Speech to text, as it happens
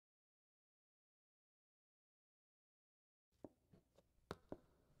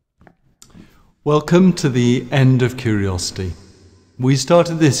Welcome to the end of curiosity. We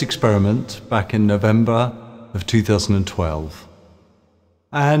started this experiment back in November of 2012,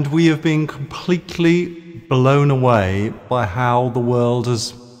 and we have been completely blown away by how the world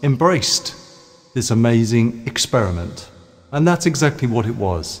has embraced this amazing experiment. And that's exactly what it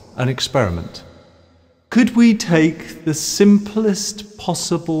was, an experiment. Could we take the simplest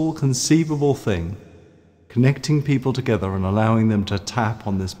possible conceivable thing, connecting people together and allowing them to tap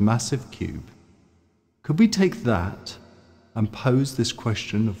on this massive cube, could we take that and pose this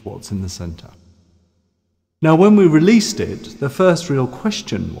question of what's in the center? Now, when we released it, the first real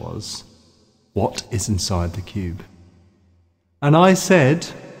question was, what is inside the cube? And I said,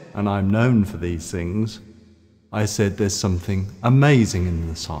 and I'm known for these things, I said there's something amazing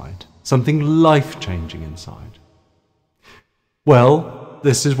inside, something life-changing inside. Well,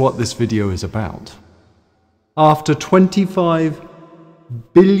 this is what this video is about. After 25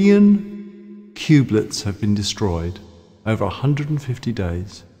 billion cubelets have been destroyed over 150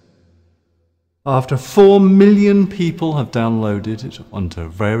 days, after 4 million people have downloaded it onto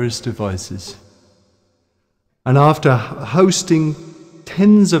various devices, and after hosting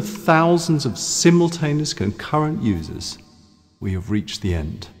tens of thousands of simultaneous concurrent users, we have reached the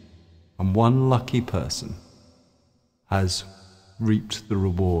end, and one lucky person has reaped the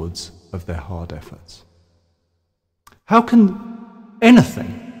rewards of their hard efforts. How can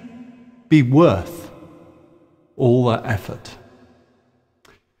anything be worth all that effort?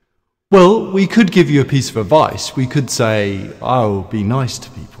 Well, we could give you a piece of advice. We could say, oh, be nice to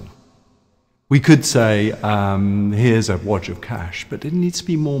people. We could say, here's a wad of cash, but it needs to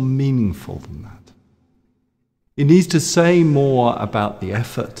be more meaningful than that. It needs to say more about the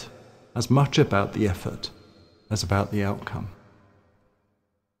effort, as much about the effort as about the outcome.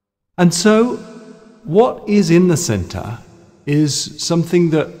 And so, what is in the center is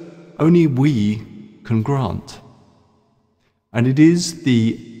something that only we can grant. And it is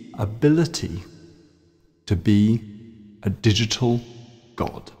the ability to be a digital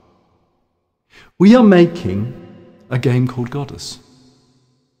God. We are making a game called Goddess.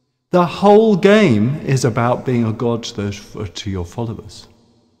 The whole game is about being a god to your followers.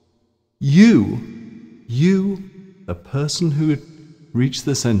 You, the person who would reach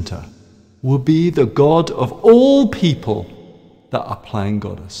the center, will be the God of all people that are playing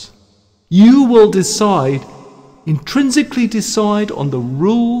Goddess. You will decide, intrinsically decide on the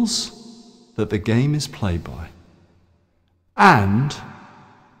rules that the game is played by. And,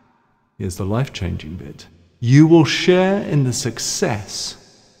 here's the life-changing bit, you will share in the success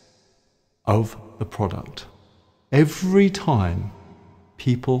of the product. Every time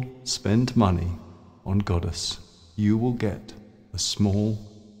people spend money on Goddess, you will get a small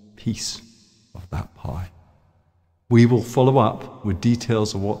piece of that pie. We will follow up with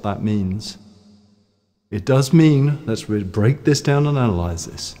details of what that means. It does mean, let's break this down and analyze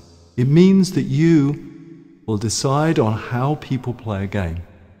this. It means that you will decide on how people play a game.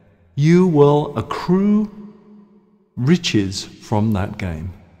 You will accrue riches from that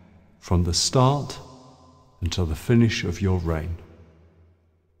game, from the start until the finish of your reign.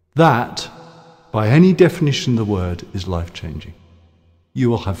 That, by any definition of the word, is life-changing. You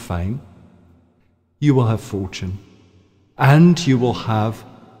will have fame, you will have fortune, and you will have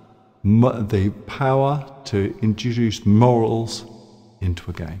the power to introduce morals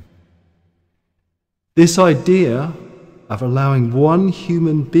into a game. This idea of allowing one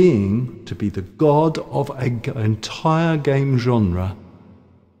human being to be the god of an entire game genre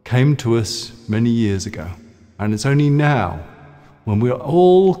came to us many years ago. And it's only now, when we're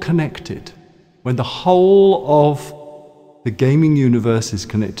all connected, when the whole of the gaming universe is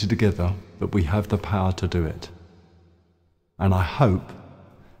connected together, that we have the power to do it. And I hope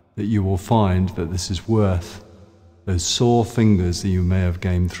that you will find that this is worth those sore fingers that you may have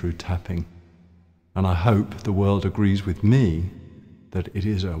gained through tapping. And I hope the world agrees with me that it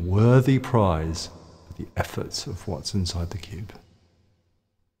is a worthy prize for the efforts of what's inside the cube.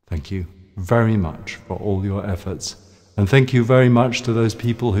 Thank you very much for all your efforts. And thank you very much to those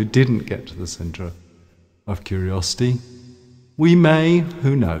people who didn't get to the center of curiosity. We may,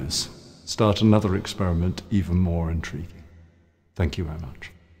 who knows, start another experiment even more intriguing. Thank you very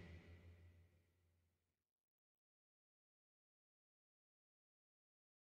much.